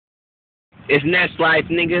It's Nest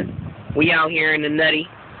Life, nigga. We out here in the nutty.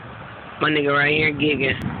 My nigga right here,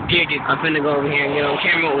 Gigz. I'm finna go over here and get on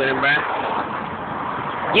camera with him,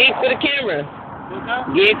 bruh. Gigz for the camera.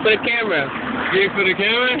 Gigz for the camera. Gigz for the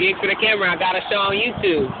camera? Gigz for the camera. I got a show on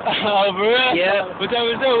YouTube. Oh, for real? Yeah. What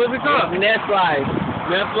type of show? What's it called? Nest Life.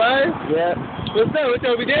 Nest Life? Yep. What's up? What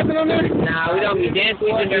y'all be dancing on there? Nah, we don't be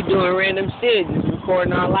dancing. We just doing random shit. Just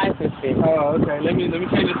recording our life and shit. Oh, okay. Let me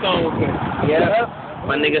change the song real quick. Yep.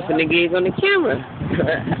 My nigga finna Gigz on the camera.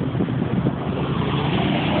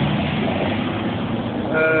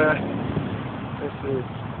 Let's see.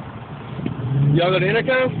 Y'all go to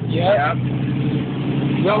Intercom? Yeah.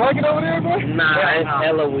 Y'all like it over there, bro? Nah, it's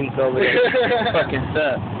hella weak over there. Fucking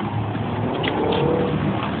sucks.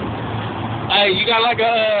 Hey, you got like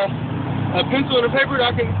a pencil and a paper that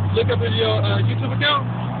I can look up at your YouTube account?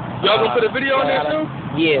 Y'all gonna put a video on there too?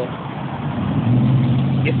 Yeah.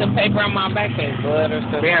 Get some paper on my backpack, bud, or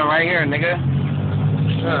something. Damn, right here, nigga.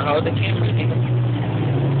 Hold the camera, nigga.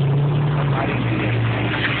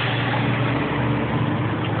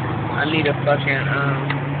 I need a fucking,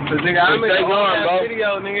 Cause nigga, I made a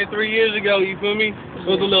video, nigga, 3 years ago, you feel me? It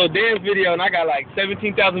was a little dance video, and I got like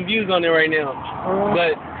 17,000 views on there right now.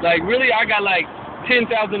 But, like, really, I got like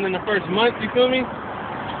 10,000 in the first month, you feel me?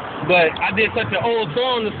 But I did such an old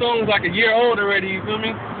song, the song's like a year old already, you feel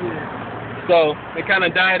me? Yeah. So, it kind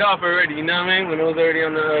of died off already, you know what I mean? When it was already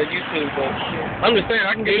on the YouTube, but I'm just saying,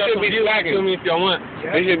 I can get y'all some views, you feel me, if y'all want.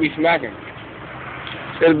 Yeah. They should be smacking.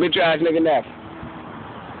 There's a bitch ass nigga NEF.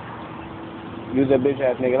 Use a bitch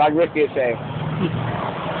ass nigga, like Rick did say.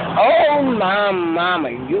 Oh my mama,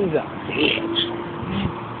 use a bitch.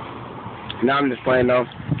 Nah, I'm just playing though.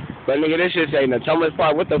 But nigga, this shit say Natomas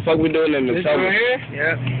Park. What the fuck we doing in Natomas? This right here?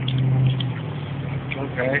 Yeah.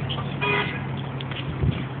 Okay.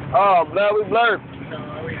 Oh, blood, we blurred.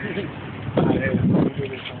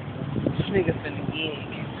 This nigga finna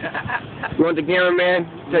Gigz. You want the cameraman?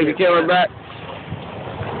 Take the camera back.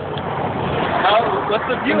 What's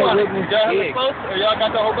the view on it? Y'all have it close? Or y'all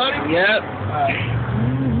got the whole body? Yep.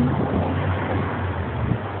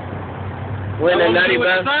 We're in the nutty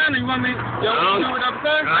bus. You want me to do it without the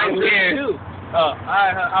sign? I'm scared.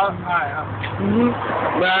 Alright.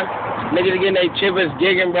 Bruh, niggas getting their chippers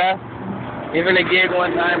gigging, bruh. Even a gig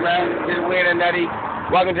one time, bruh. Just wearing a nutty.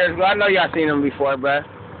 Welcome to the school. I know y'all seen them before, bruh.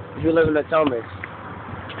 If you live in the Thomas.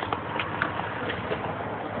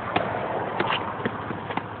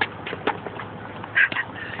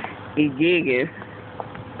 He gigging.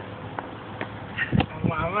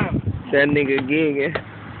 That nigga gigging.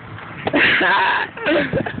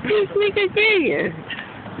 This nigga gigging.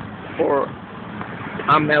 Or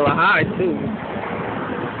I'm hella high too.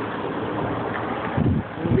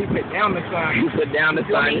 We put down the sign. You put down the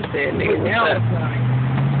sign and said, nigga, Put down the sign.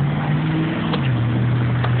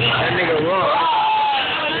 that nigga wrong.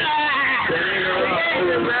 That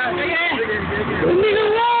nigga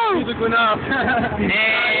wrong. Music went off.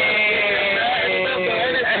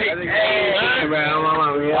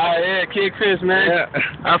 Alright, yeah, Kid Chris, man. Yeah.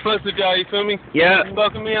 I fuck with y'all, you feel me? Yeah. You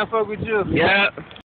fuck with me, I fuck with you. Yeah.